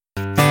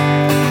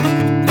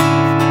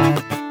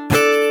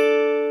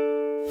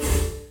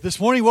This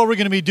morning, what we're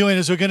going to be doing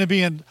is we're going to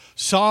be in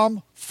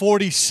Psalm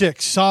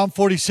 46. Psalm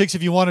 46,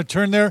 if you want to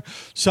turn there,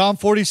 Psalm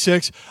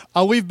 46.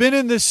 We've been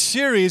in this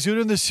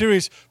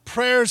series,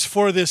 Prayers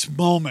for This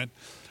Moment.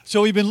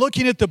 So we've been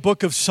looking at the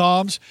book of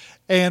Psalms,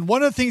 and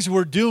one of the things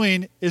we're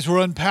doing is we're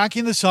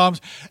unpacking the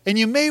Psalms, and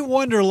you may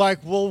wonder,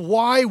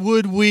 why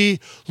would we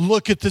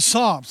look at the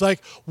Psalms?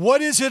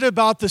 What is it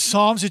about the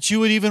Psalms that you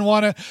would even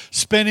want to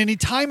spend any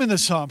time in the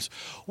Psalms?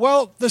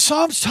 Well, the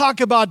Psalms talk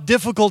about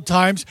difficult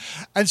times,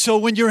 and so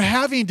when you're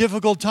having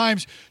difficult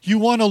times, you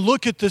want to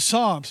look at the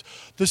Psalms.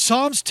 The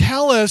Psalms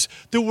tell us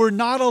that we're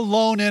not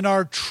alone in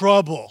our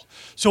trouble.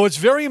 So it's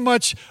very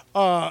much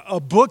a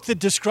book that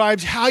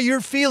describes how you're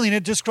feeling.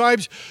 It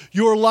describes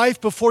your life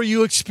before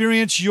you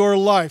experience your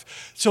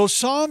life. So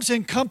Psalms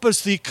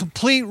encompass the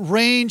complete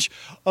range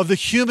of the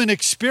human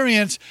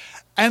experience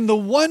and the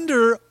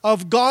wonder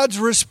of God's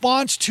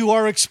response to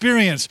our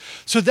experience.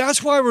 So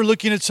that's why we're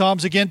looking at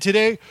Psalms again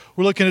today.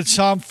 We're looking at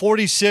Psalm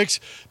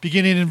 46,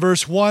 beginning in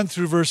verse 1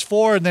 through verse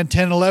 4, and then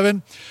 10 and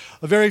 11.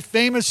 A very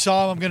famous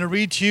psalm I'm going to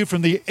read to you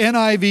from the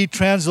NIV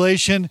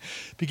translation,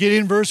 beginning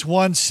in verse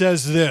 1,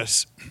 says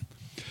this: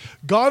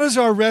 God is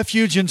our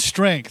refuge and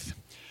strength,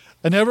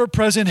 an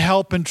ever-present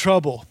help in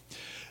trouble.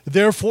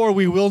 Therefore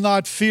we will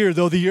not fear,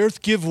 though the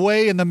earth give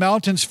way and the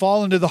mountains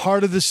fall into the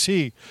heart of the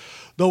sea,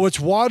 though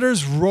its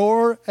waters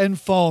roar and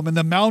foam and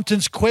the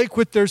mountains quake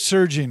with their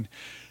surging.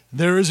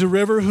 There is a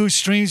river whose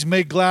streams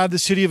make glad the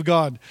city of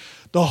God,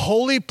 the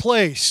holy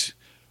place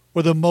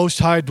where the Most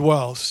High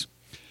dwells.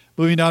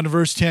 Moving down to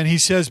verse 10, he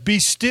says, Be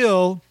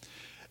still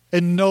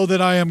and know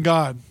that I am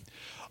God.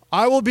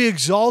 I will be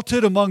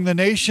exalted among the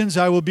nations.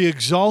 I will be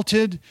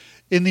exalted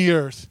in the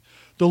earth.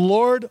 The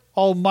Lord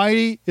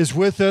Almighty is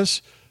with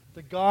us.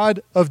 The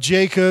God of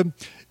Jacob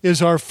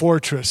is our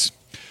fortress.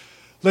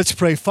 Let's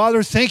pray.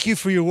 Father, thank you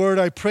for your word.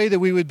 I pray that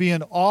we would be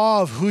in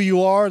awe of who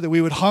you are, that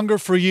we would hunger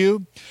for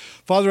you.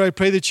 Father, I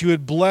pray that you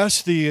would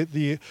bless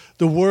the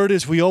word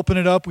as we open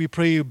it up. We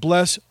pray you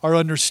bless our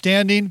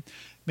understanding.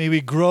 May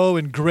we grow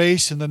in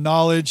grace and the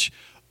knowledge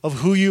of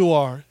who you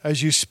are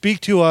as you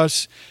speak to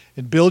us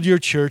and build your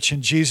church.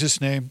 In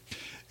Jesus' name,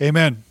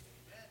 amen.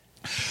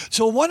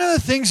 So one of the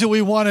things that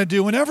we want to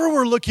do whenever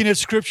we're looking at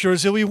Scripture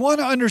is that we want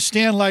to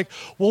understand,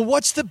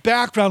 what's the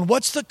background?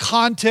 What's the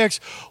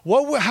context?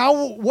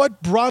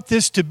 What brought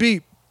this to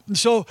be? And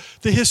so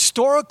the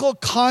historical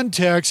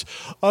context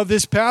of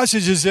this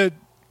passage is that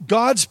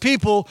God's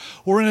people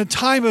were in a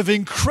time of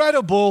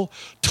incredible,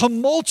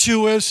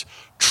 tumultuous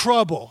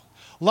trouble.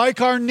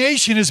 Like our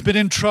nation has been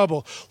in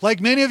trouble.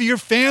 Like many of your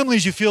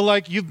families, you feel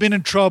like you've been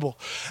in trouble.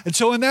 And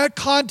so in that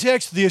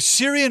context, the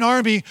Assyrian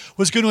army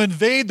was going to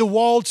invade the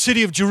walled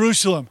city of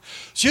Jerusalem.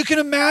 So you can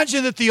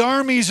imagine that the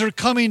armies are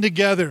coming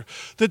together,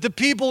 that the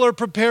people are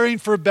preparing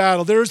for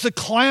battle. There's the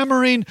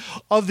clamoring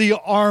of the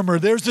armor.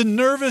 There's the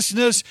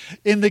nervousness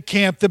in the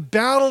camp. The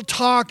battle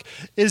talk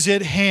is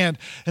at hand.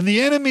 And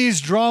the enemy is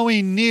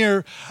drawing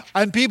near,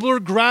 and people are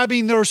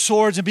grabbing their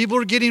swords, and people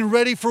are getting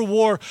ready for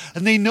war.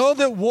 And they know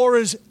that war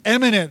is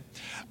imminent.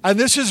 And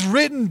this is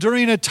written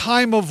during a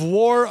time of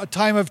war, a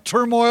time of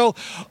turmoil,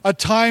 a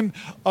time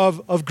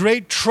of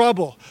great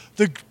trouble.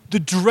 The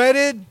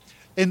dreaded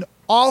and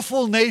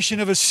awful nation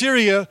of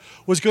Assyria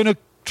was going to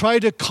try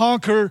to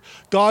conquer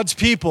God's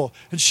people.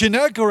 And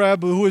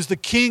Sennacherib, who was the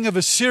king of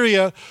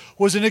Assyria,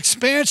 was an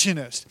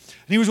expansionist.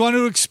 And he was wanting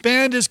to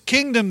expand his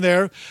kingdom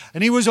there,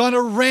 and he was on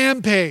a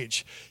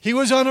rampage. He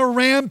was on a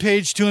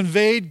rampage to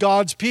invade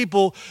God's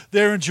people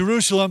there in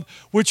Jerusalem,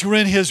 which were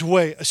in his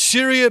way.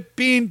 Assyria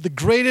being the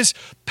greatest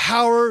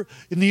power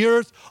in the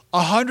earth,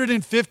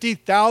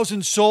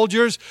 150,000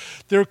 soldiers.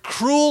 Their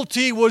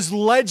cruelty was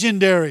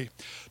legendary.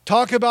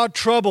 Talk about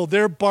trouble.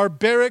 Their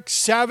barbaric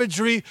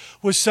savagery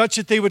was such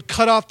that they would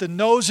cut off the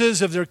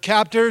noses of their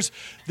captors,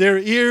 their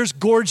ears,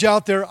 gorge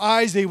out their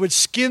eyes. They would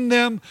skin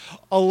them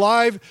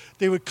alive.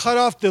 They would cut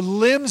off the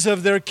limbs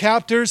of their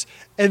captors,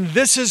 and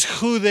this is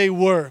who they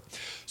were.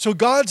 So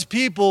God's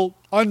people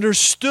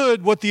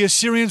understood what the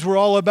Assyrians were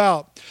all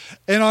about.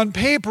 And on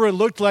paper, it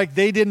looked like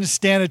they didn't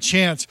stand a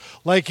chance,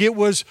 like it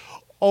was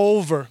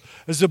over.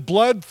 As the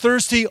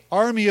bloodthirsty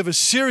army of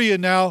Assyria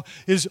now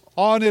is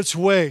on its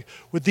way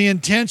with the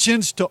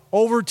intentions to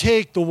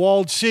overtake the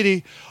walled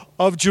city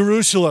of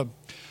Jerusalem.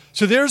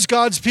 So there's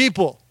God's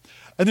people.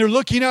 And they're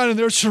looking out and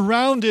they're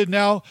surrounded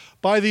now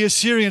by the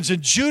Assyrians.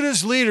 And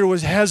Judah's leader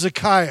was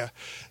Hezekiah.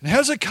 And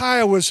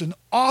Hezekiah was an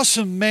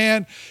awesome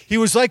man. He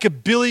was like a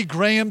Billy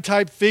Graham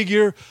type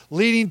figure,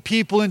 leading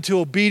people into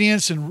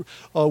obedience and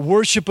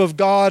worship of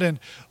God and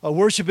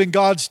worship in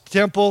God's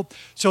temple.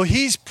 So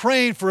he's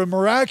praying for a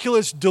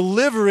miraculous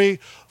delivery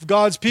of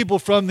God's people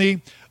from the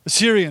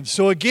Assyrians.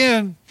 So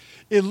again,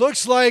 it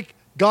looks like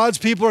God's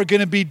people are going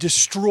to be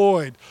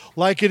destroyed,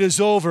 like it is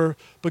over,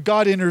 but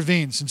God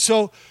intervenes. And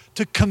so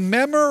to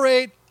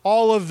commemorate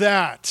all of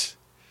that,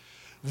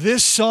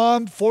 this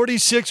Psalm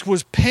 46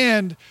 was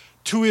penned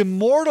to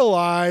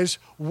immortalize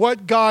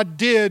what God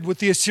did with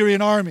the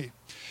Assyrian army.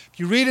 If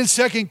you read in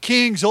 2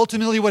 Kings,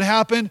 ultimately what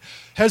happened,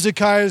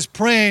 Hezekiah is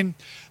praying.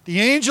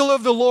 The angel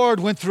of the Lord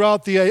went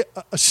throughout the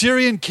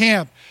Assyrian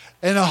camp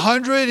And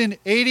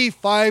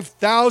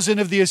 185,000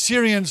 of the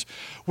Assyrians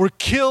were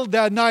killed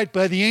that night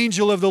by the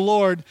angel of the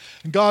Lord.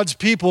 And God's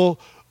people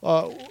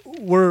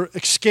were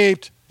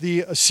escaped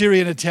the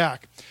Assyrian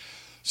attack.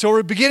 So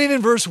we're beginning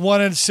in verse 1,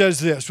 and it says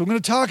this. We're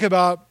going to talk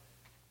about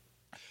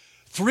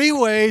 3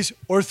 ways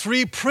or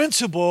 3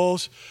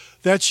 principles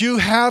that you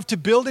have to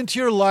build into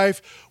your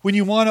life when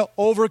you want to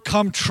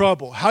overcome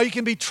trouble. How you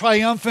can be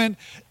triumphant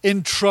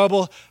in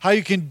trouble, how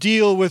you can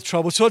deal with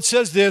trouble. So it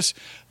says this,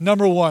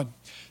 number 1. It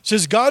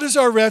says, God is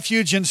our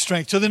refuge and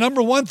strength. So the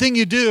number 1 thing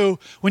you do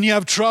when you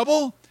have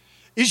trouble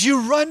is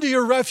you run to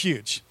your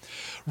refuge.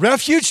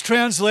 Refuge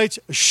translates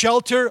a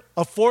shelter,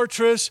 a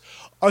fortress,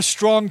 a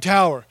strong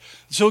tower.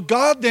 So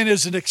God then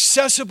is an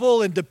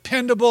accessible and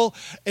dependable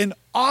and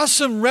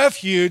awesome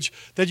refuge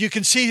that you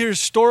can see here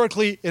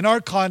historically in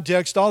our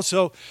context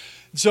also.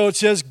 So it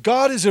says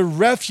God is a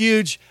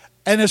refuge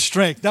and a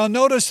strength. Now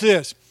notice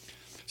this.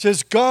 It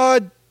says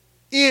God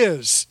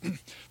is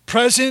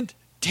present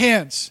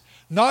tense.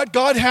 Not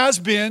God has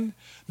been,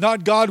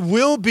 not God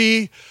will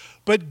be,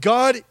 but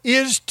God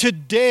is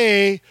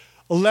today,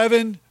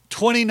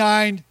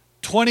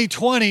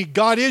 11/29/2020.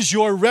 God is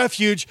your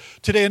refuge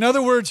today. In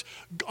other words,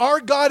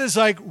 our God is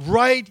like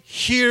right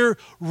here,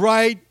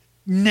 right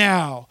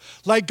now.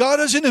 Like God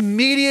is an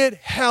immediate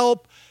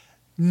help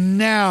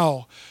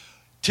now,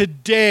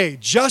 today.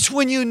 Just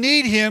when you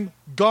need him,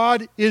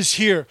 God is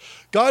here.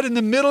 God in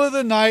the middle of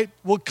the night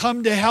will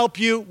come to help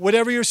you.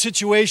 Whatever your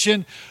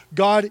situation,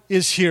 God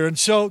is here. And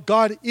so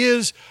God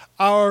is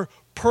our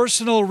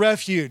personal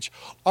refuge,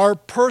 our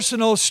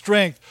personal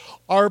strength,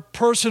 our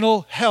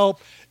personal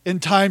help in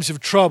times of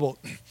trouble.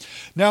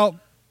 Now,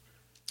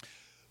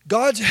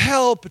 God's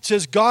help, it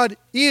says God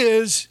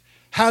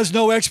has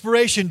no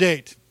expiration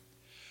date.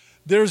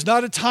 There's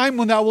not a time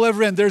when that will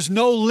ever end. There's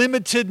no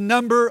limited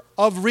number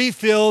of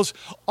refills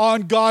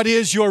on God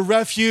is your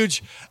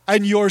refuge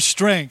and your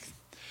strength.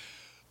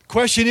 The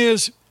question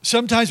is,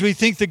 sometimes we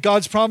think that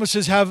God's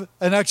promises have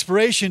an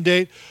expiration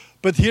date,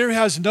 but here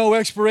has no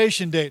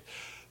expiration date.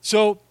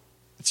 So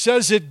it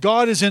says that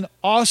God is an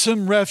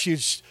awesome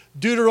refuge.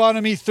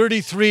 Deuteronomy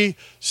 33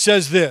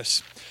 says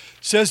this.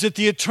 It says that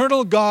the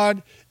eternal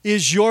God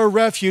is your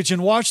refuge.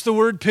 And watch the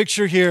word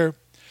picture here.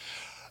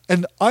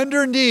 And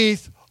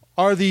underneath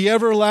are the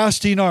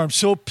everlasting arms.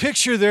 So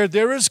picture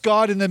there is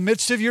God in the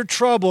midst of your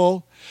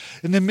trouble,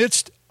 in the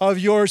midst of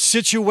your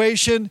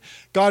situation.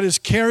 God is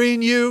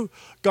carrying you.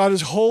 God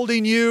is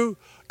holding you.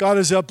 God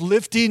is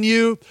uplifting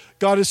you.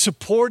 God is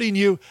supporting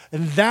you.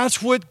 And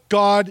that's what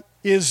God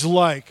is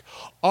like.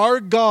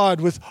 Our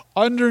God with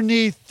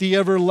underneath the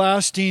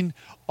everlasting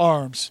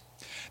arms.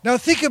 Now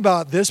think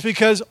about this,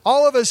 because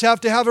all of us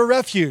have to have a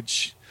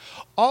refuge.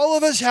 All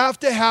of us have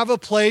to have a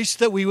place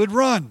that we would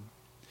run.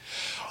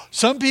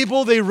 Some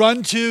people, they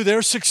run to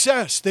their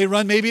success. They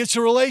run, maybe it's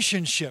a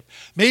relationship.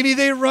 Maybe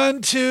they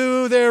run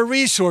to their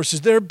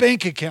resources, their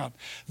bank account.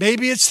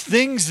 Maybe it's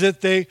things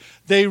that they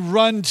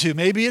run to.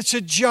 Maybe it's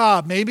a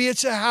job. Maybe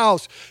it's a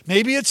house.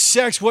 Maybe it's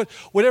sex,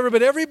 whatever.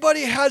 But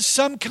everybody has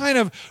some kind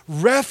of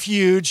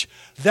refuge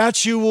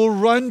that you will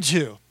run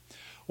to.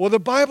 Well, the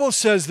Bible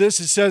says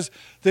this. It says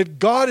that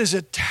God is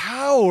a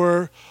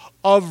tower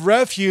of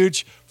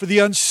refuge for the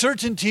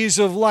uncertainties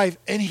of life,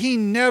 and he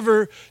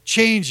never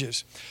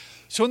changes.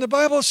 So when the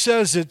Bible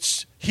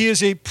says he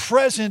is a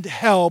present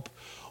help,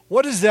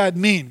 what does that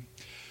mean?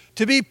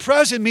 To be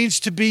present means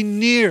to be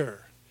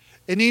near.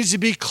 It needs to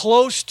be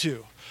close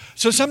to.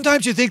 So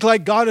sometimes you think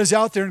like God is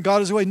out there and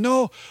God is away.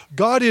 No,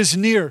 God is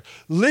near.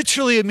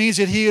 Literally, it means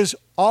that he is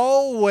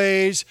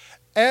always,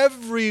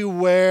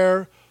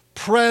 everywhere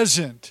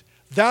present.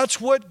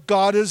 That's what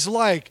God is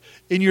like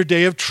in your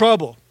day of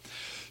trouble.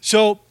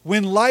 So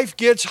when life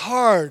gets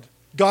hard,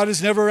 God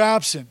is never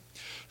absent.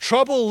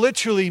 Trouble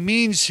literally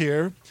means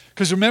here,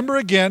 because remember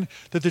again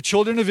that the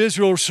children of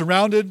Israel were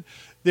surrounded.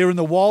 They were in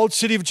the walled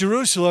city of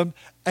Jerusalem,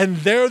 and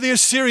there the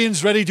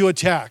Assyrians ready to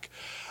attack.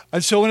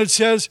 And so when it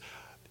says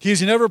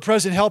he's an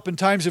ever-present help in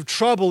times of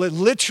trouble, it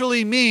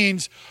literally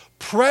means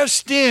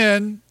pressed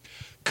in,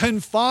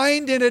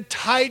 confined in a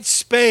tight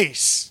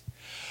space.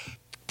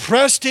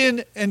 Pressed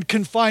in and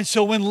confined.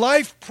 So when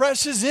life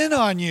presses in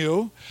on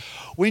you,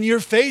 when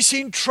you're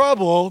facing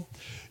trouble,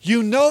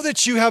 you know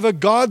that you have a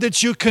God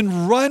that you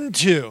can run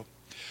to.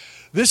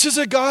 This is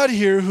a God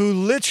here who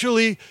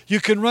literally you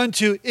can run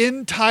to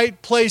in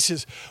tight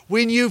places.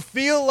 When you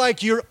feel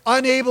like you're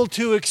unable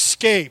to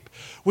escape,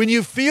 when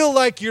you feel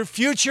like your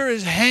future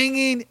is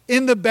hanging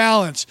in the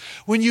balance,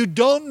 when you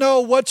don't know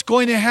what's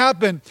going to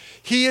happen,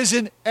 he is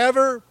an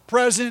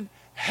ever-present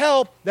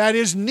help that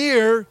is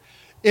near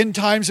in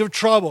times of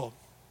trouble.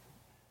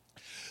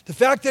 The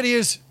fact that he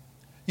is,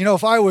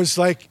 if I was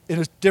like in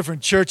a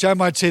different church, I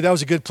might say that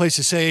was a good place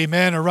to say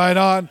amen or right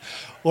on,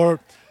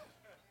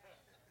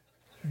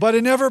 but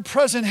an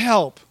ever-present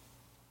help.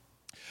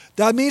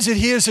 That means that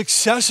he is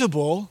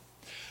accessible.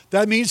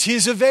 That means he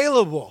is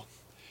available.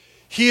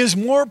 He is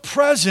more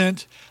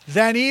present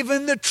than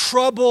even the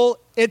trouble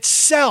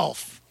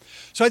itself.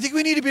 So I think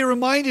we need to be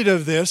reminded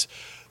of this,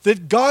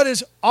 that God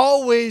is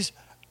always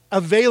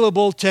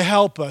available to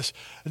help us.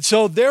 And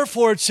so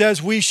therefore it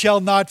says we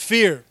shall not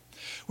fear.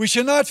 We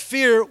shall not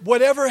fear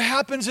whatever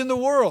happens in the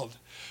world.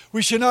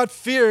 We should not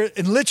fear,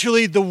 and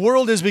literally the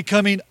world is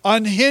becoming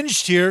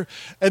unhinged here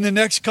in the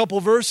next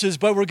couple verses,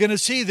 but we're going to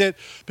see that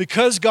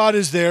because God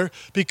is there,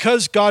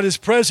 because God is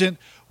present,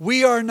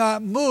 we are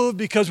not moved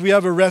because we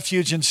have a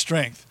refuge and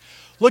strength.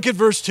 Look at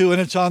verse 2, and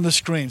it's on the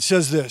screen. It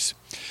says this,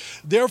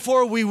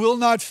 therefore we will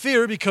not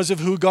fear because of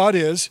who God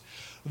is,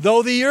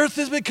 though the earth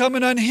is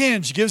becoming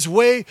unhinged, gives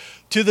way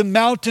to the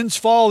mountains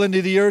fall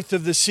into the earth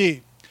of the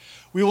sea.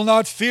 We will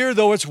not fear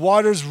though its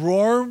waters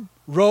roar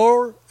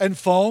and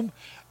foam,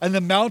 and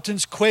the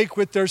mountains quake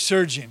with their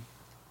surging.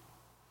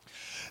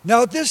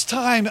 Now at this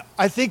time,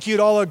 I think you'd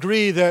all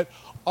agree that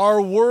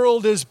our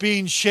world is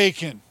being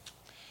shaken.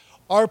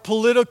 Our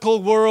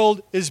political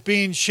world is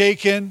being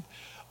shaken.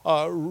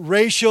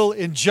 Racial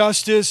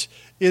injustice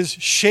is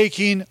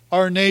shaking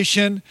our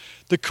nation.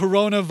 The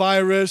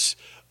coronavirus,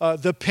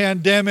 the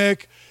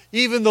pandemic,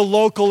 even the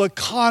local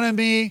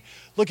economy.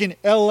 Look in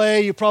LA,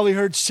 you probably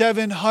heard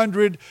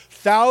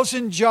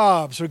 700,000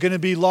 jobs are going to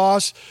be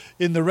lost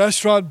in the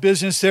restaurant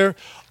business there.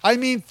 I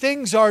mean,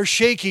 things are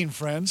shaking,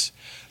 friends.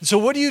 And so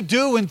what do you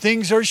do when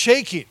things are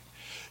shaking?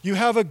 You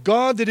have a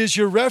God that is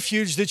your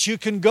refuge that you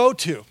can go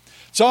to.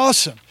 It's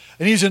awesome.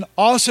 And he's an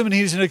awesome and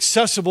he's an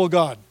accessible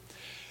God.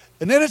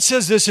 And then it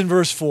says this in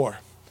verse 4.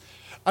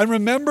 And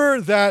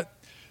remember that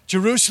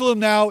Jerusalem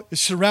now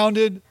is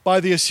surrounded by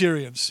the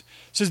Assyrians.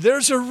 It says,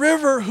 there's a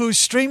river whose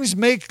streams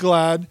make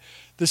glad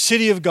the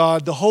city of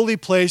God, the holy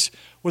place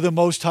where the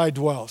Most High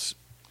dwells.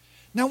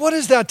 Now, what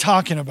is that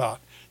talking about?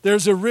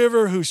 There's a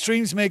river whose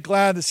streams make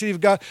glad the city of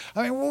God.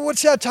 I mean,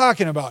 what's that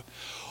talking about?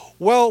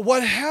 Well,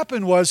 what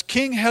happened was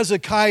King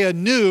Hezekiah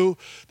knew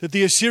that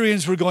the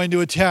Assyrians were going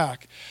to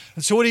attack.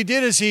 And so what he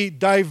did is he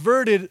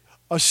diverted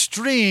a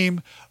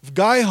stream of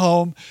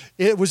Gihon.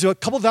 It was a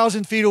couple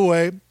thousand feet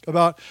away,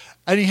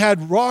 and he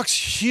had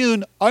rocks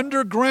hewn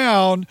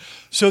underground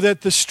so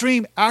that the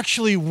stream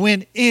actually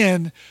went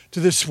in to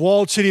this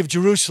walled city of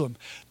Jerusalem.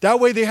 That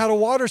way they had a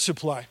water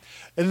supply.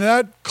 And in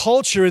that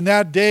culture, in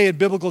that day, in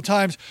biblical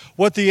times,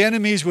 what the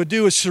enemies would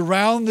do is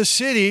surround the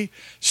city,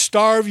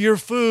 starve your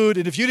food,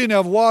 and if you didn't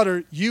have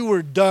water, you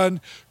were done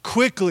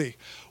quickly.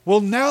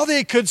 Well, now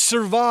they could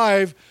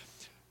survive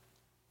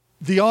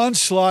the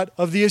onslaught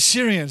of the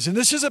Assyrians. And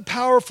this is a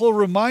powerful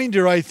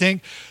reminder, I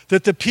think,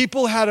 that the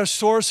people had a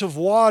source of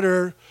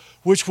water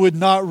which would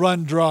not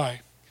run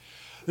dry.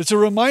 It's a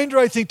reminder,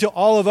 I think, to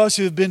all of us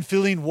who have been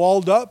feeling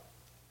walled up,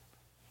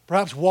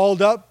 perhaps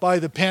walled up by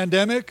the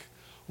pandemic,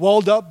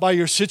 walled up by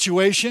your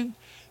situation,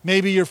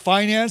 maybe your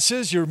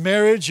finances, your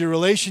marriage, your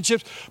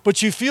relationships,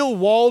 but you feel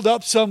walled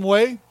up some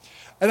way.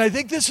 And I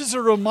think this is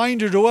a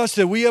reminder to us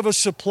that we have a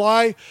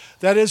supply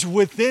that is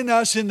within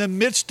us in the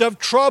midst of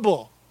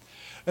trouble.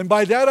 And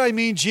by that I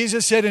mean,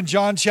 Jesus said in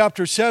John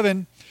chapter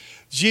 7,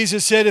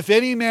 Jesus said, if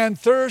any man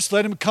thirst,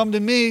 let him come to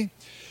me.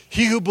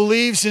 He who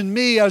believes in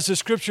me, as the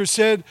scripture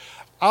said,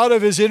 out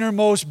of his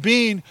innermost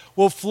being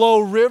will flow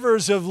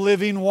rivers of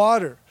living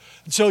water.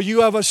 And so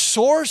you have a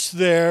source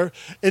there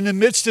in the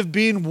midst of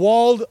being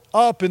walled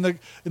up in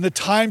the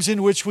times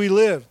in which we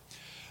live.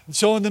 And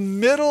so in the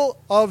middle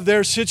of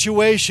their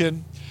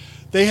situation,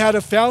 they had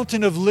a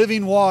fountain of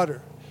living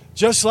water.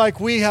 Just like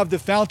we have the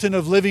fountain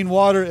of living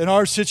water in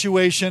our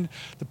situation,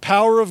 the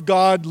power of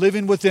God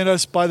living within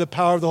us by the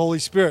power of the Holy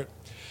Spirit.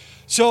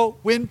 So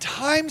when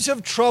times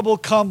of trouble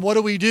come,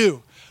 what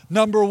do?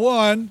 Number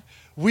one,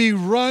 we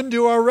run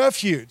to our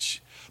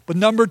refuge. But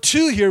number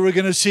two here, we're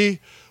going to see,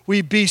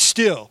 we be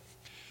still.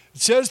 It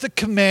says the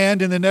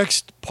command in the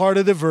next part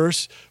of the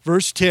verse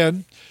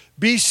 10,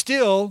 be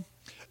still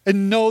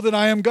and know that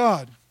I am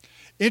God.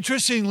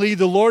 Interestingly,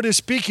 the Lord is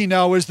speaking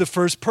now as the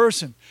first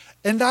person.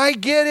 And I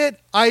get it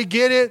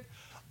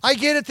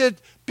that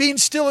being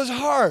still is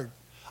hard.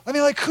 I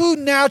mean, like, who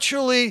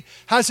naturally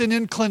has an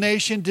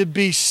inclination to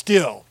be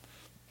still?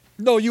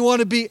 No, you want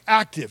to be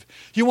active.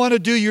 You want to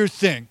do your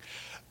thing.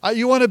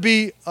 You want to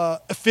be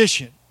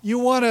efficient. You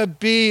want to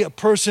be a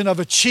person of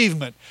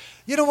achievement.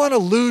 You don't want to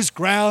lose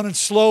ground and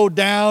slow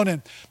down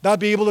and not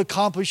be able to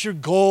accomplish your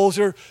goals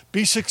or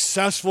be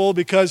successful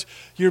because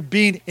you're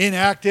being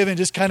inactive and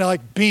just kind of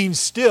like being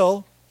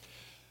still.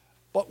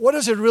 But what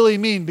does it really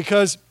mean?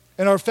 Because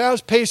in our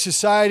fast-paced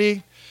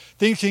society,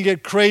 things can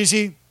get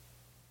crazy.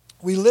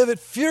 We live at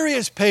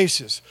furious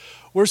paces.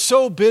 We're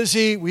so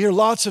busy. We hear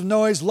lots of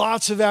noise,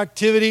 lots of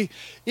activity.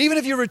 Even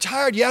if you're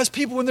retired, you ask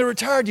people when they're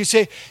retired, you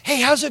say,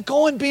 hey, how's it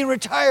going being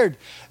retired?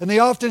 And they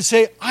often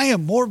say, I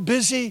am more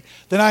busy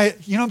than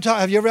have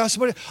you ever asked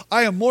somebody?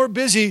 I am more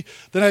busy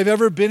than I've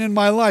ever been in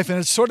my life. And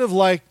it's sort of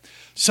like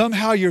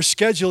somehow your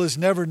schedule has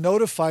never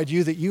notified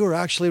you that you are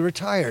actually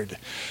retired.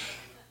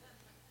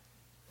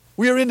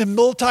 We are into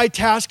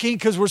multitasking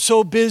because we're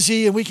so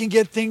busy and we can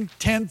get 10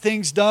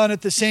 things done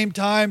at the same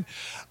time.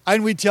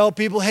 And we tell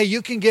people, hey,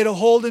 you can get a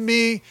hold of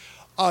me.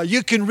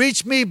 You can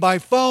reach me by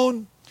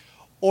phone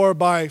or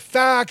by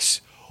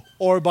fax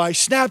or by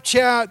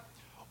Snapchat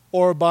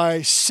or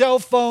by cell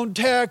phone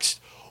text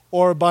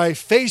or by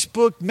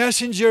Facebook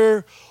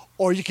Messenger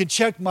or you can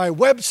check my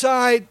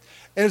website.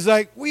 And it's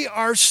like, we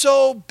are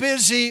so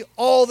busy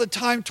all the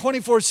time,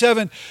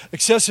 24/7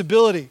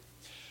 accessibility.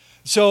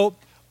 So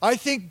I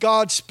think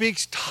God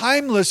speaks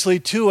timelessly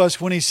to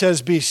us when he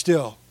says, be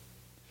still.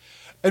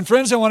 And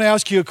friends, I want to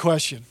ask you a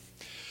question.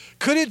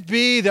 Could it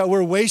be that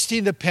we're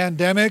wasting the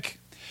pandemic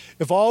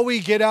if all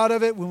we get out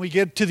of it when we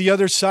get to the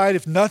other side,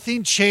 if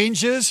nothing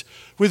changes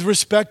with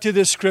respect to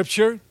this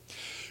scripture?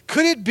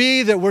 Could it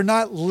be that we're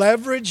not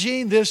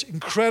leveraging this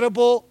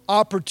incredible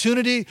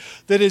opportunity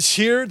that is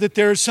here, that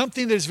there is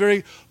something that is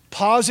very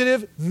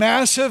positive,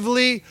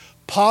 massively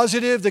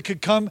positive that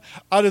could come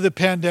out of the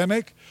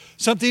pandemic?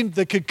 Something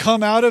that could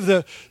come out of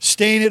the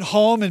staying at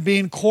home and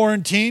being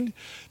quarantined?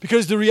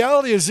 Because the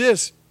reality is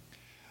this: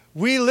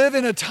 we live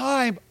in a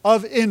time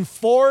of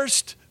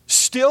enforced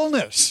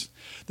stillness,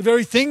 the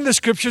very thing the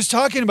scripture is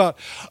talking about.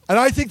 And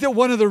I think that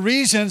one of the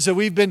reasons that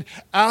we've been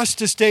asked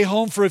to stay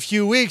home for a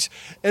few weeks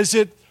is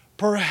that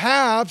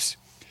perhaps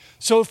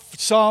so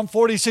Psalm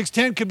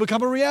 46:10 could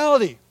become a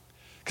reality.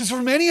 Because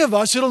for many of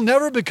us, it'll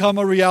never become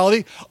a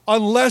reality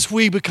unless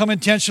we become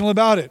intentional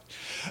about it.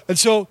 And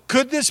so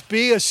could this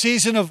be a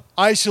season of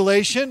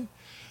isolation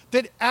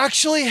that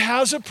actually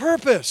has a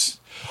purpose?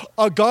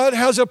 God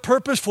has a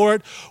purpose for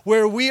it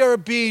where we are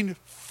being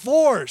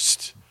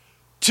forced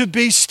to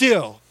be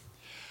still.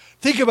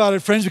 Think about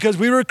it, friends, because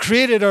we were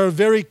created at our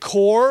very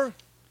core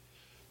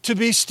to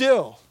be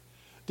still,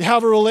 to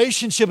have a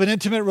relationship, an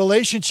intimate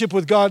relationship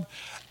with God.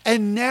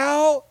 And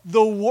now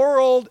the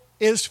world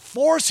is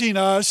forcing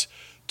us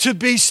to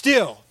be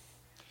still.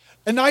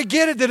 And I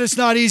get it that it's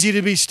not easy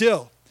to be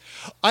still.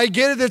 I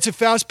get it that it's a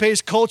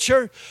fast-paced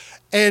culture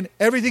and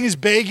everything is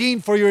begging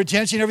for your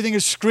attention. Everything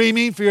is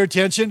screaming for your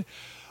attention.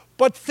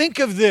 But think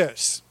of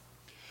this.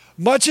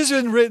 Much has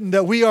been written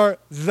that we are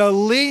the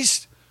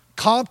least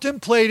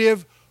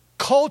contemplative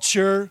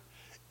culture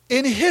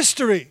in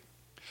history.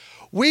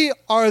 We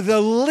are the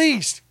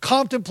least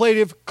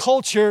contemplative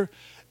culture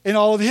in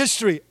all of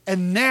history.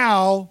 And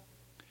now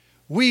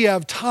we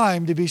have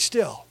time to be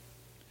still.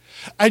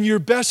 And your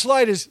best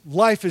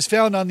life is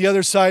found on the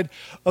other side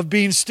of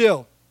being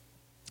still.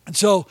 And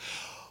so,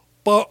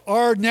 but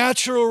our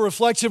natural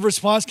reflexive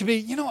response can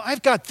be,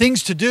 I've got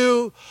things to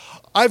do.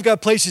 I've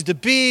got places to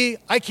be.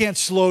 I can't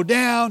slow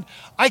down.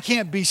 I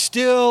can't be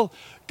still.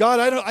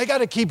 God, I got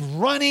to keep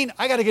running.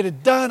 I got to get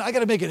it done. I got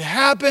to make it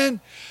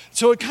happen.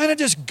 So it kind of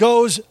just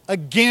goes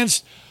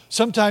against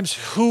sometimes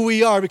who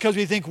we are, because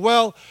we think,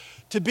 well,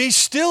 to be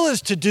still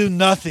is to do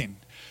nothing.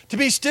 To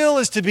be still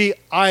is to be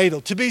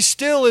idle. To be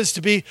still is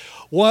to be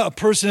a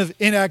person of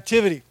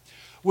inactivity,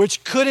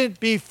 which couldn't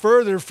be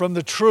further from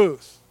the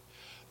truth.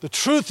 The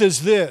truth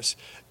is this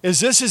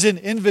is an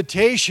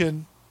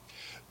invitation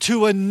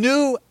to a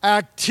new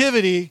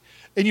activity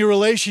in your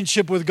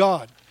relationship with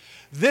God.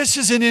 This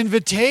is an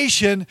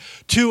invitation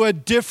to a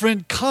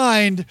different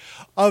kind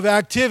of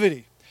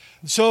activity.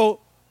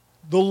 So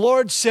the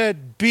Lord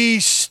said, be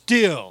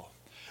still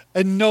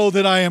and know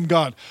that I am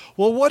God.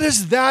 Well, what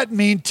does that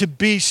mean, to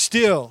be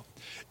still?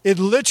 It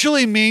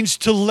literally means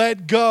to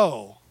let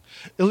go.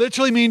 It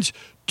literally means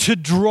to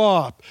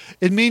drop.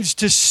 It means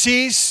to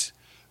cease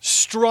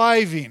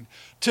striving,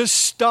 to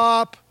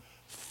stop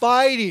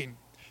fighting.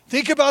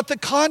 Think about the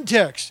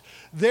context.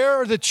 There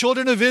are the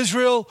children of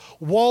Israel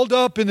walled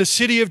up in the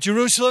city of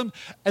Jerusalem,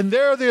 and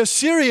there are the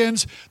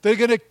Assyrians. They're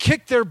going to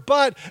kick their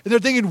butt, and they're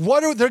thinking,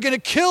 they're going to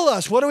kill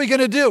us. What are we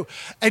going to do?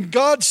 And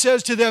God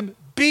says to them,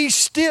 be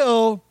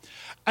still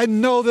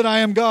and know that I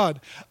am God.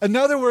 In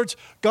other words,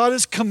 God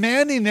is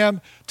commanding them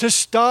to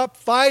stop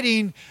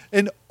fighting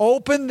and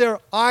open their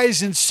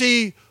eyes and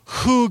see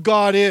who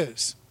God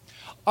is.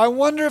 I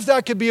wonder if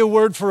that could be a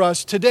word for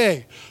us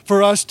today,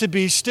 for us to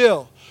be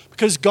still.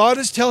 Because God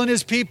is telling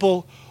his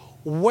people,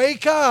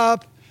 wake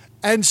up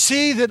and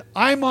see that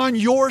I'm on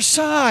your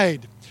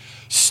side.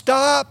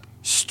 Stop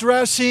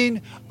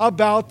stressing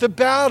about the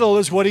battle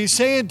is what he's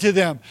saying to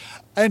them.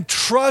 And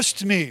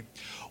trust me.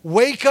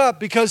 Wake up,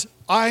 because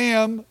I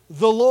am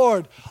the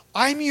Lord.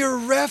 I'm your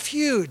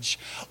refuge.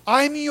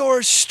 I'm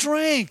your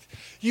strength.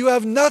 You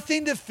have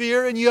nothing to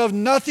fear and you have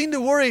nothing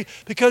to worry,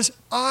 because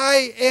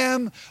I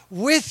am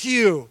with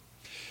you.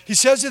 He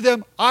says to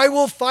them, I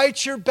will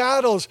fight your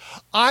battles.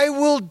 I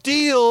will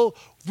deal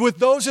with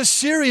those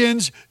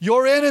Assyrians,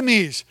 your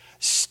enemies.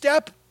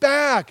 Step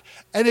back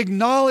and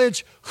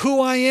acknowledge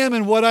who I am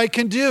and what I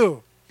can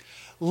do.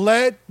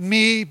 Let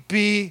me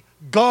be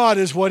God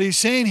is what he's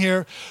saying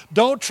here.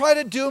 Don't try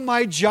to do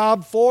my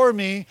job for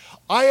me.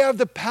 I have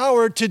the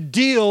power to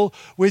deal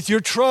with your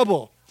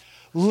trouble.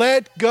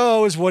 Let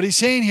go is what he's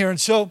saying here.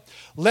 And so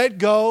let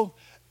go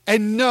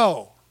and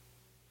know.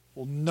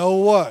 Well, know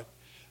what?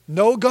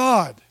 Know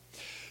God.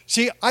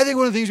 See, I think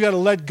one of the things we got to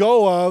let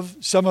go of,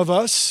 some of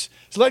us,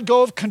 is let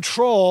go of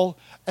control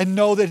and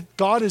know that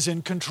God is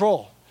in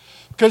control.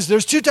 Because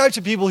there's two types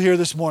of people here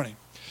this morning.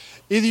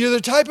 Either you're the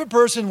type of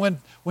person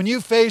when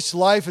you face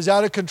life is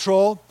out of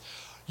control,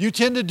 you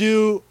tend to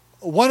do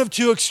one of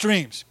two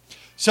extremes.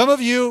 Some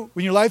of you,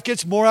 when your life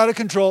gets more out of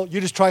control,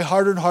 you just try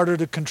harder and harder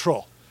to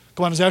control.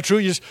 Come on, is that true?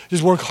 You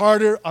just work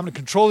harder. I'm going to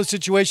control the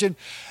situation.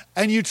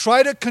 And you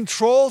try to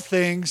control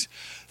things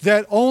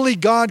that only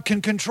God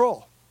can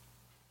control.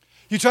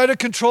 You try to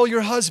control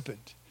your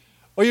husband,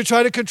 or you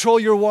try to control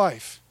your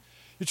wife.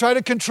 You try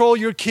to control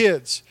your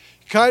kids.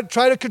 You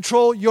try to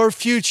control your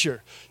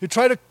future. You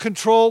try to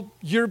control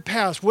your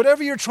past.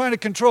 Whatever you're trying to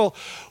control,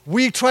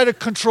 we try to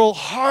control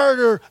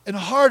harder and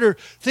harder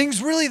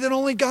things really that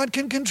only God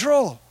can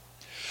control.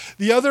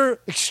 The other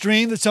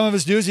extreme that some of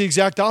us do is the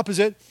exact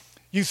opposite.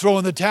 You throw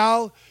in the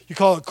towel. You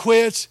call it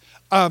quits.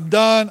 I'm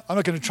done. I'm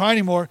not going to try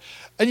anymore.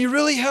 And you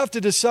really have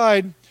to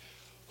decide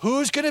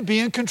who's going to be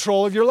in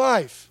control of your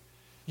life,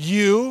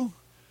 you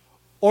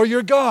or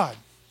your God.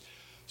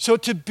 So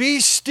to be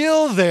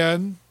still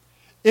then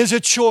is a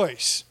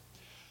choice.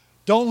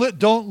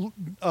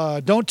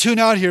 Don't tune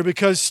out here,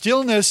 because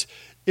stillness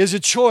is a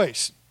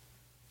choice.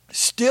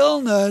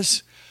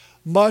 Stillness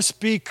must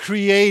be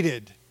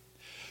created.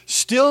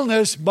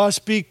 Stillness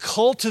must be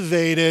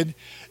cultivated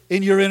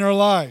in your inner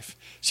life.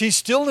 See,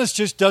 stillness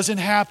just doesn't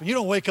happen. You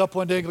don't wake up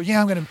one day and go,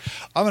 yeah, I'm going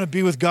to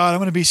be with God. I'm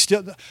going to be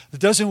still. It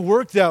doesn't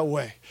work that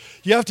way.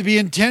 You have to be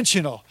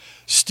intentional.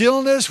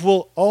 Stillness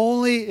will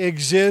only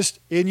exist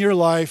in your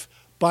life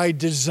by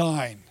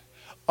design.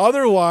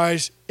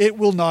 Otherwise, it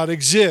will not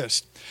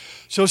exist.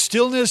 So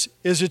stillness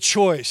is a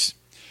choice.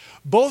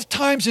 Both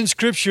times in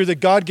Scripture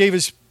that God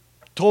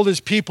told his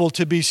people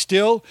to be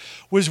still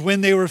was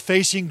when they were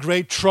facing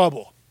great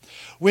trouble.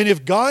 When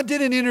if God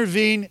didn't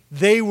intervene,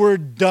 they were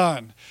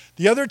done.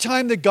 The other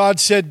time that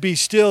God said be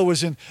still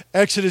was in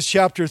Exodus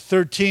chapter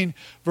 13,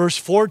 verse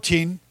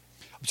 14.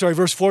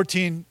 Chapter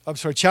 14,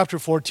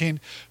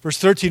 verse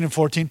 13 and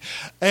 14.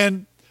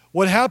 And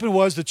what happened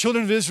was the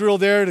children of Israel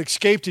there had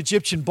escaped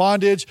Egyptian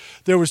bondage.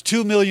 There was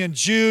 2 million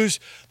Jews.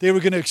 They were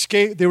going to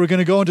escape. They were going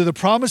to go into the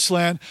promised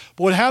land.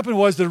 But what happened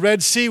was the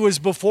Red Sea was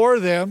before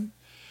them.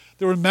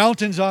 There were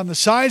mountains on the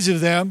sides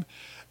of them.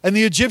 And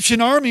the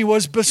Egyptian army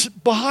was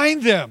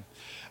behind them.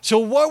 So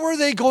what were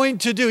they going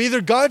to do? Either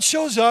God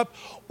shows up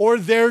or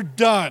they're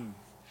done.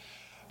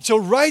 So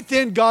right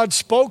then God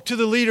spoke to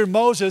the leader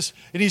Moses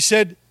and he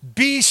said,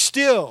 be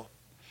still.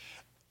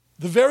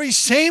 The very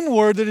same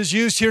word that is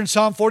used here in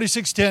Psalm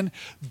 46:10,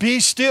 be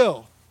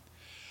still.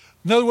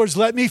 In other words,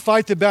 let me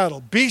fight the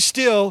battle. Be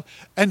still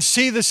and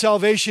see the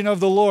salvation of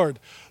the Lord.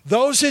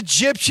 Those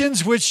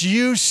Egyptians which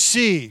you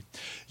see,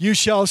 you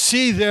shall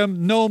see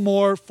them no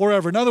more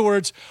forever. In other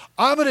words,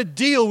 I'm going to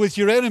deal with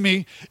your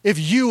enemy if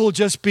you will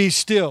just be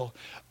still.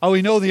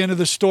 We know the end of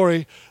the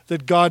story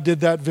that God did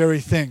that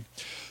very thing.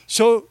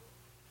 So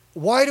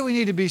why do we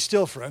need to be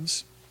still,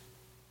 friends?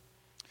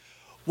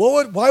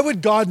 Why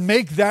would God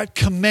make that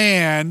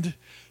command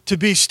to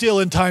be still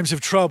in times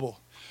of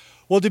trouble?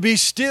 Well, to be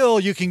still,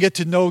 you can get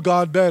to know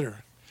God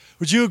better.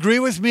 Would you agree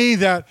with me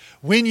that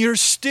when you're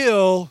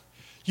still,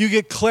 you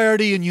get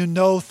clarity and you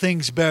know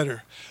things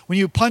better? When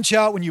you punch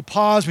out, when you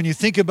pause, when you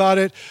think about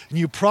it, and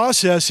you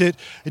process it,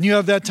 and you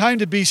have that time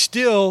to be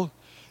still,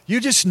 you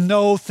just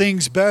know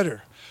things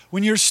better.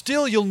 When you're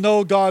still, you'll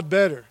know God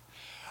better.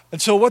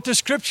 And so what the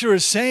Scripture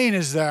is saying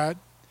is that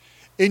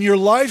in your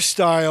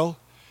lifestyle,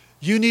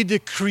 you need to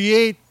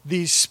create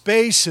these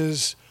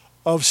spaces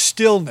of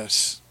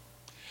stillness.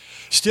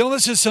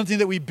 Stillness is something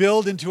that we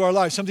build into our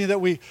life, something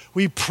that we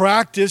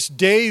practice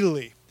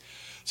daily.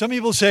 Some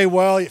people say,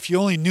 well, if you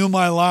only knew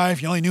my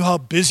life, you only knew how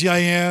busy I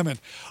am, and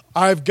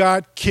I've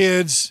got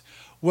kids.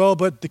 Well,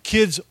 but the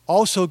kids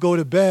also go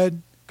to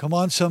bed. Come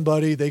on,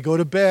 somebody. They go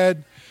to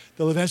bed.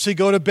 They'll eventually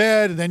go to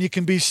bed, and then you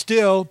can be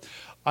still.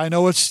 I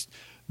know it's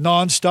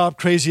nonstop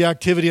crazy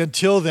activity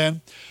until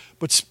then,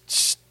 but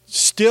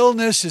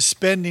stillness is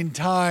spending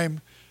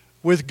time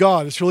with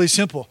God. It's really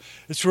simple.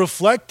 It's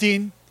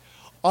reflecting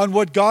on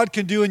what God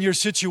can do in your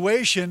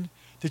situation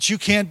that you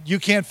can't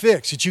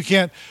fix, that you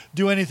can't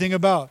do anything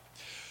about.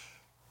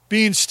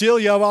 Being still,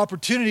 you have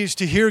opportunities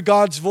to hear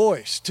God's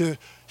voice, to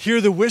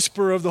hear the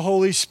whisper of the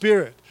Holy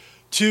Spirit,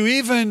 to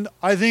even,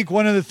 I think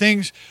one of the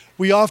things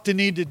we often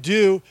need to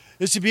do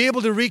is to be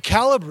able to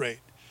recalibrate,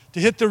 to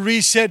hit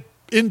the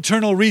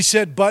internal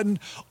reset button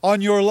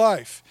on your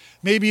life.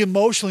 Maybe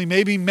emotionally,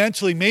 maybe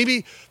mentally,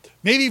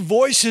 maybe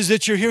voices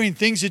that you're hearing,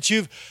 things that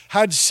you've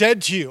had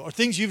said to you or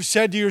things you've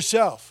said to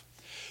yourself.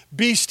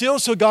 Be still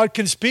so God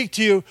can speak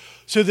to you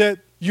so that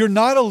you're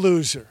not a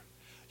loser.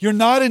 You're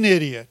not an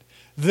idiot.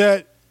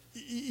 That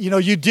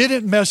you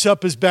didn't mess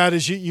up as bad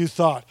as you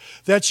thought.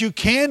 That you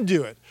can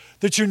do it.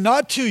 That you're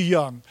not too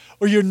young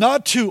or you're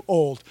not too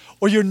old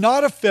or you're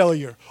not a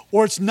failure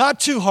or it's not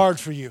too hard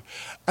for you.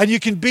 And you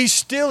can be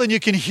still and you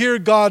can hear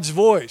God's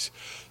voice.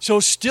 So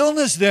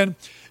stillness then,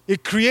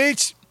 it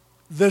creates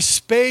the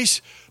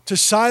space to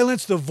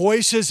silence the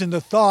voices and the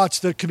thoughts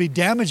that can be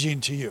damaging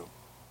to you.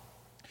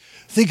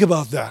 Think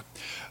about that.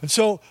 And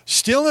so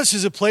stillness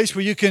is a place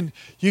where you can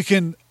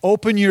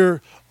open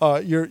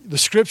the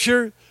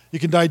Scripture, you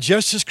can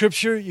digest the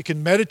Scripture, you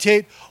can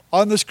meditate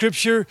on the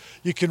Scripture,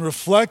 you can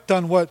reflect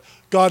on what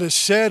God has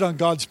said, on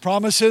God's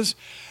promises.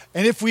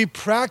 And if we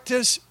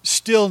practice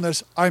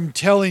stillness, I'm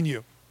telling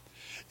you,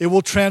 it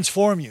will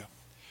transform you.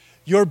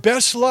 Your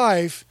best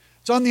life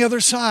is on the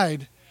other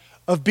side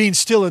of being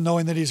still and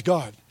knowing that he's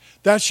God.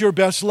 That's your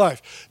best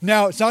life.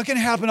 Now, it's not going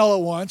to happen all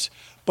at once,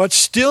 but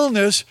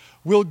stillness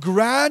will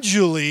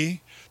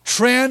gradually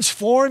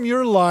transform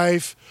your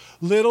life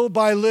little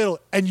by little,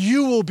 and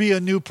you will be a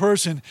new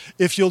person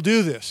if you'll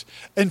do this.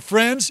 And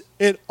friends,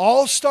 it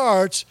all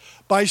starts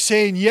by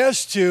saying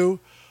yes to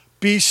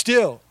be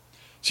still.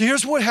 So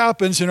here's what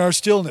happens in our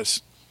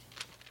stillness.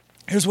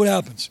 Here's what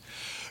happens.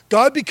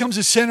 God becomes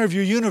the center of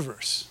your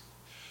universe.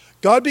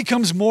 God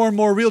becomes more and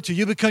more real to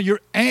you.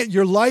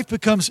 Your life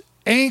becomes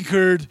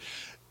anchored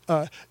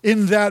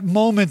in that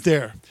moment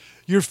there.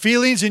 Your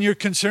feelings and your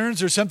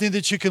concerns are something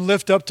that you can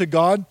lift up to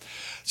God.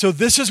 So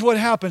this is what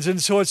happens.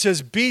 And so it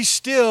says, be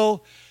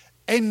still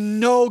and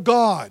know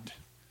God.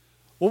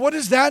 Well, what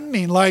does that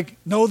mean? Like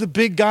know the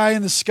big guy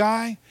in the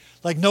sky?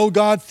 Like know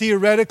God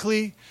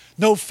theoretically?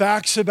 Know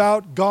facts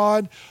about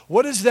God?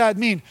 What does that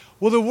mean?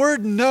 Well, the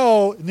word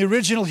know in the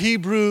original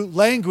Hebrew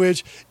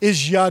language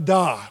is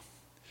yada.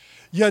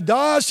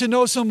 Yada is to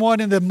know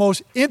someone in the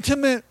most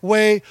intimate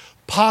way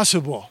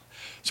possible.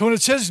 So when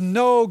it says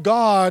know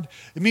God,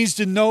 it means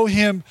to know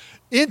him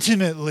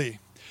intimately.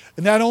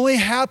 And that only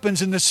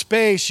happens in the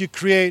space you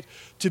create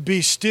to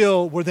be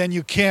still, where then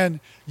you can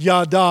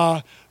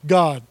yada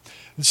God.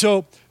 And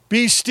so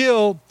be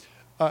still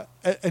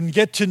and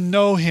get to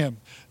know him.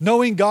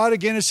 Knowing God,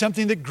 again, is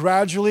something that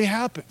gradually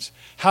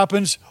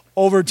happens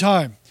over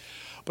time.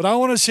 But I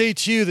want to say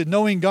to you that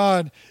knowing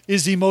God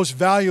is the most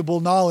valuable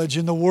knowledge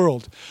in the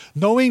world.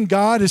 Knowing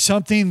God is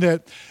something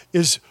that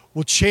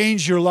will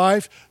change your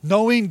life.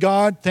 Knowing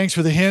God, thanks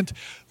for the hint,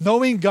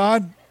 knowing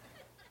God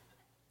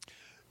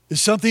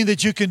is something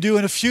that you can do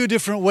in a few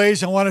different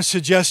ways I want to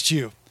suggest to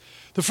you.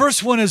 The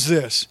first one is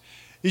this,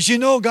 is you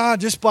know God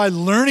just by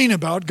learning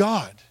about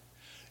God.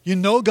 You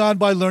know God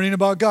by learning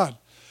about God.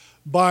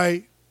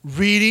 By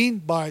reading,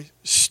 by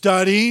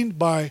studying,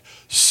 by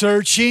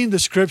searching the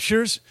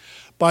scriptures,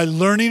 by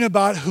learning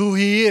about who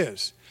he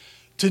is.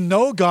 To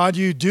know God,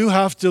 you do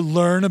have to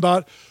learn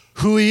about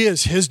who he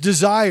is, his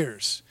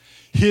desires,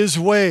 his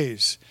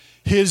ways,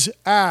 his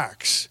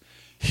acts,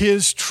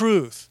 his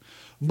truth.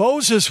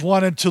 Moses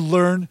wanted to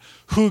learn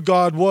who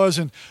God was,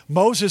 and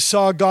Moses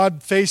saw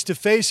God face to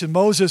face, and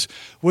Moses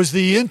was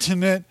the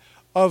intimate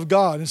of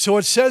God. And so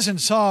it says in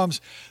Psalms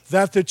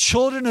that the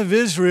children of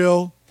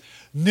Israel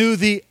knew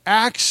the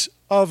acts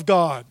of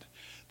God.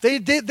 They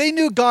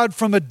knew God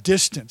from a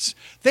distance.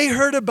 They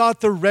heard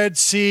about the Red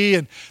Sea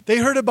and they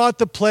heard about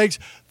the plagues,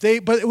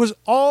 but it was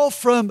all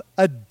from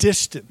a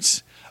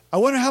distance. I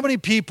wonder how many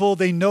people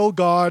they know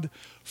God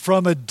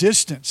from a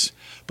distance.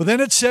 But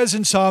then it says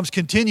in Psalms,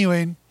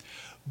 continuing,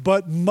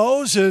 but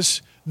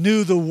Moses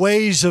knew the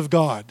ways of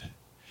God.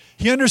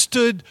 He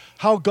understood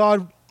how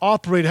God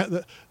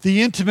operated,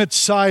 the intimate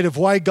side of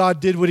why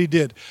God did what he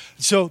did.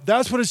 So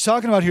that's what it's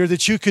talking about here,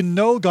 that you can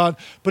know God,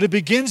 but it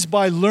begins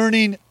by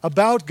learning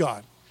about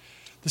God.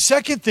 The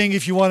second thing,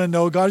 if you want to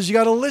know God, is you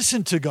got to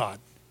listen to God.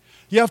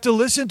 You have to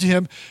listen to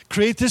him,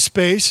 create this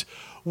space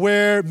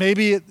where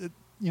maybe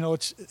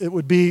it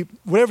would be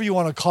whatever you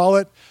want to call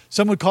it.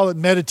 Some would call it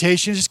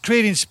meditation, just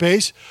creating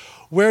space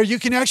where you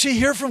can actually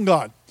hear from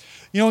God.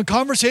 In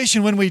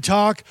conversation when we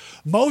talk,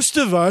 most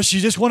of us, you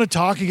just want to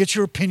talk and get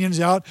your opinions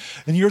out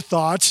and your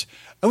thoughts.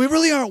 And we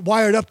really aren't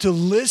wired up to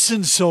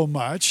listen so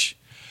much.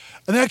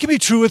 And that can be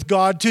true with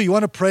God too. You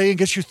want to pray and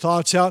get your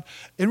thoughts out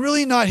and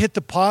really not hit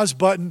the pause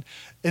button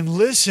and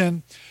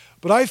listen.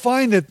 But I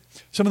find that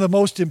some of the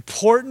most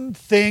important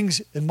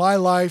things in my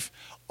life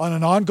on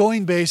an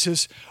ongoing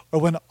basis are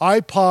when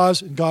I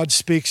pause and God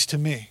speaks to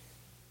me.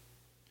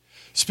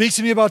 Speaks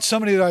to me about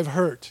somebody that I've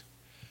hurt.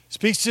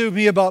 Speaks to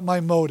me about my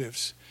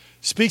motives.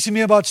 Speaks to me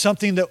about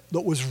something that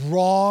was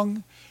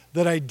wrong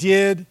that I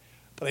did,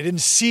 but I didn't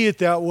see it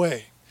that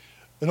way.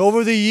 And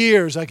over the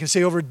years, I can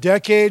say over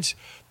decades,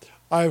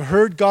 I've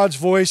heard God's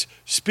voice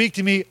speak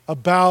to me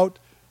about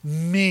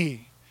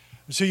me.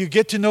 And so you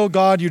get to know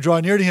God, you draw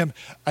near to him,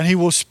 and he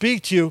will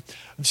speak to you.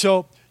 And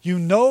so you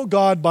know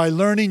God by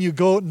learning, you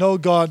know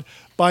God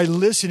by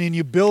listening,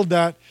 you build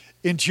that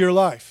into your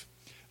life.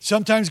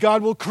 Sometimes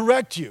God will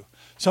correct you.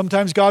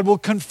 Sometimes God will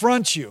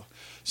confront you.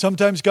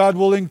 Sometimes God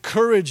will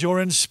encourage or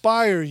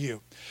inspire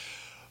you.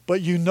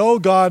 But you know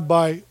God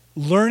by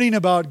learning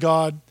about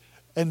God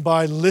and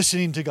by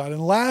listening to God.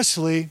 And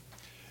lastly,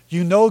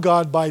 you know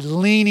God by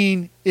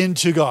leaning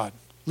into God,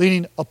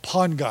 leaning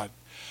upon God.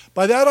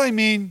 By that I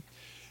mean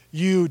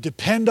you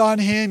depend on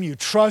him, you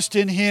trust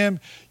in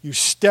him, you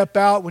step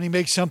out when he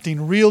makes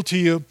something real to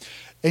you,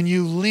 and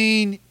you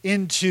lean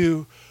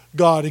into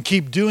God and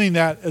keep doing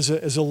that as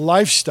a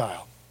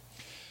lifestyle.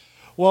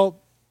 Well,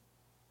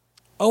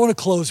 I want to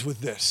close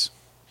with this.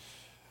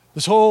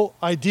 This whole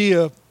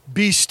idea,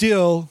 be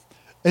still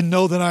and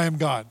know that I am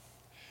God.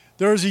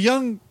 There was a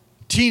young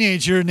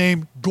teenager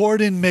named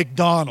Gordon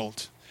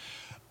MacDonald.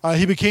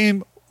 He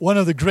became one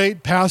of the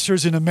great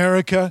pastors in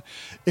America.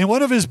 In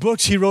one of his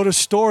books, he wrote a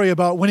story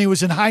about when he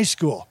was in high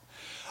school.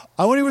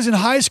 When he was in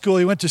high school,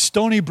 he went to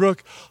Stony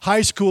Brook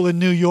High School in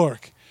New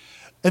York.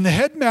 And the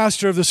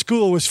headmaster of the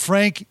school was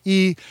Frank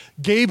E.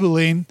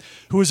 Gabeling,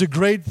 who was a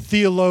great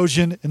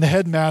theologian and the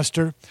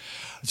headmaster.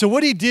 So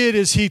what he did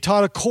is he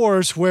taught a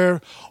course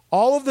where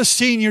all of the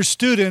senior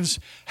students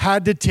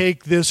had to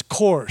take this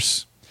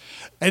course.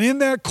 And in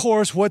that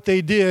course, what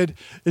they did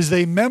is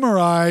they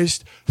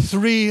memorized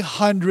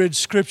 300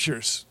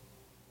 scriptures.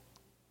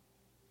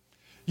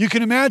 You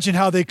can imagine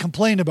how they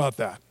complained about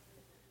that.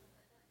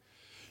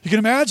 You can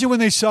imagine when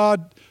they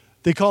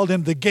called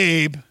him the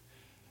Gabe.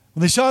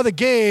 When they saw the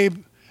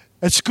Gabe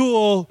at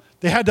school,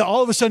 they had to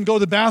all of a sudden go to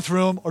the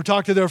bathroom or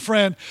talk to their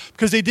friend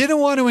because they didn't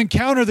want to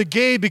encounter the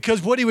Gabe,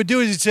 because what he would do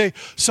is he'd say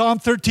Psalm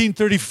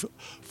 13:34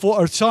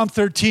 or Psalm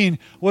 13,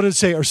 what did it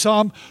say? Or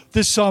Psalm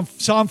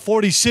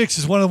 46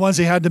 is one of the ones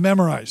they had to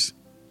memorize.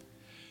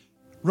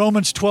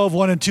 Romans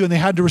 12:1 and 2, and they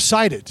had to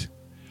recite it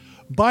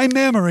by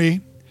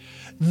memory.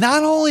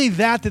 Not only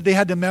that they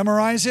had to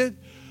memorize it,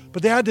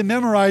 but they had to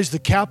memorize the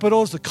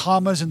capitals, the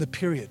commas, and the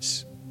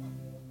periods.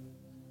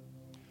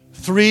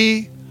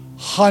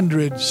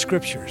 300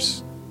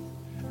 scriptures.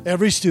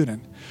 Every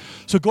student.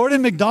 So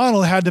Gordon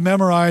MacDonald had to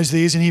memorize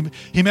these, and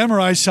he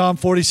memorized Psalm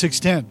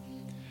 46:10.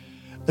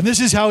 And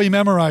this is how he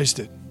memorized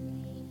it.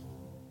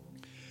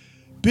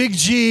 Big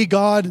G,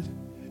 God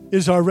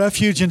is our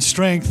refuge and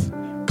strength,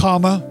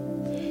 comma,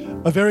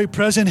 a very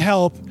present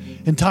help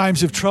in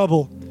times of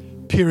trouble,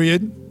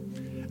 period.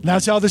 And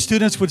that's how the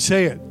students would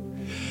say it.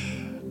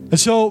 And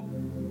so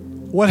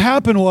what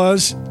happened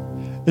is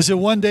that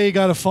one day he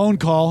got a phone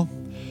call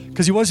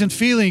because he wasn't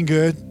feeling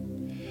good.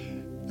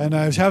 And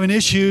I was having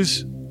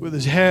issues with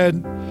his head.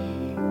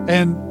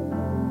 And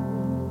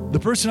the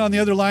person on the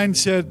other line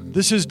said,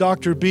 "This is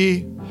Dr.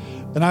 B,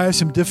 and I have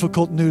some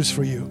difficult news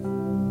for you.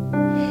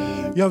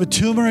 You have a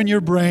tumor in your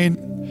brain,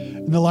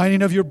 in the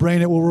lining of your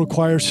brain. It will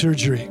require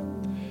surgery.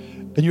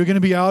 And you're going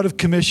to be out of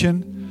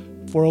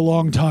commission for a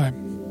long time.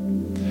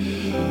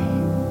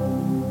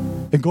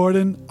 And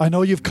Gordon, I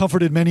know you've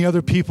comforted many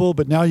other people,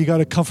 but now you got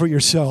to comfort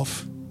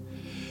yourself."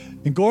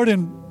 And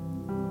Gordon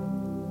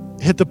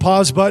hit the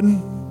pause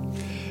button.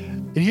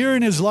 And here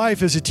in his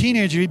life as a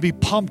teenager, he'd be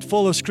pumped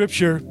full of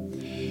scripture.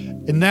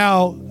 And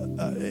now,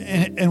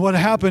 and what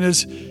happened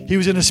is he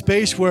was in a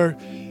space where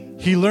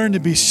he learned to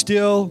be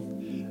still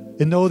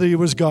and know that he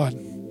was God.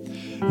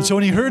 And so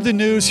when he heard the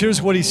news,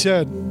 here's what he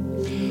said.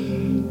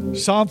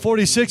 Psalm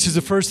 46 is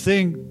the first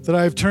thing that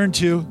I've turned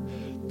to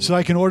so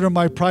I can order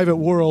my private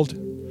world.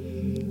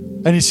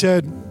 And he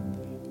said,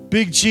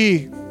 Big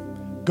G,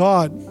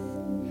 God,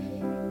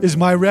 is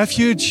my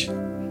refuge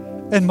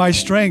and my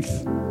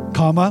strength,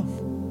 comma.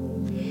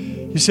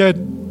 He said,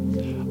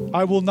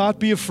 I will not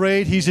be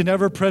afraid. He's an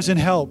ever-present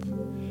help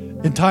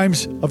in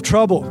times of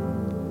trouble,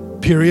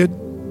 period.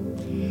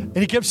 And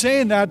he kept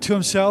saying that to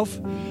himself,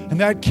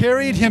 and that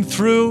carried him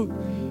through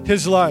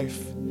his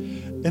life.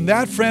 And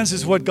that, friends,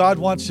 is what God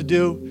wants to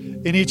do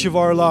in each of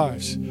our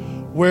lives,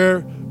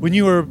 where when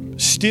you are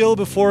still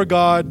before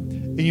God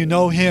and you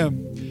know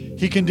Him,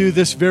 He can do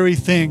this very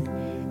thing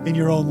in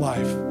your own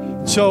life.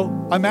 So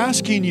I'm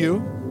asking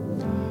you,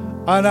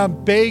 and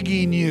I'm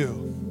begging you,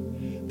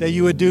 that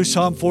you would do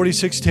Psalm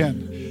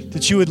 46:10,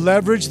 that you would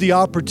leverage the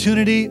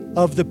opportunity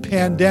of the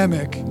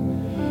pandemic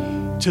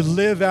to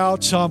live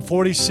out Psalm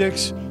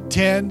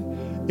 46:10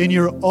 in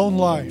your own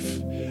life.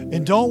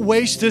 And don't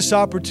waste this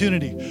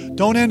opportunity.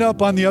 Don't end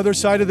up on the other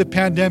side of the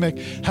pandemic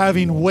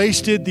having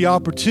wasted the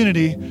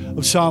opportunity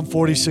of Psalm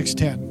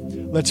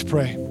 46:10. Let's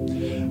pray.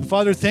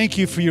 Father, thank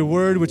you for your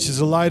word, which is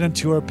a light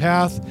unto our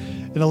path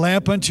and a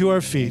lamp unto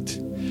our feet.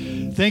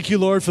 Thank you,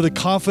 Lord, for the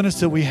confidence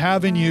that we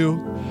have in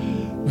you,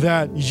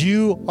 that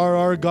you are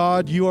our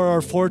God, you are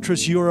our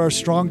fortress, you are our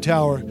strong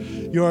tower.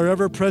 You are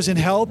ever-present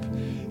help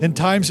in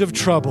times of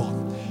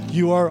trouble.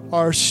 You are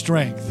our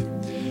strength.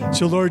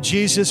 So, Lord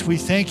Jesus, we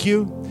thank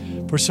you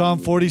for Psalm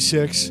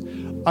 46.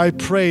 I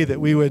pray that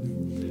we would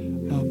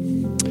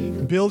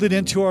build it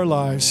into our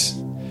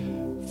lives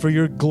for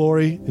your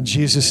glory. In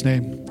Jesus'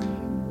 name,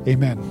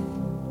 amen.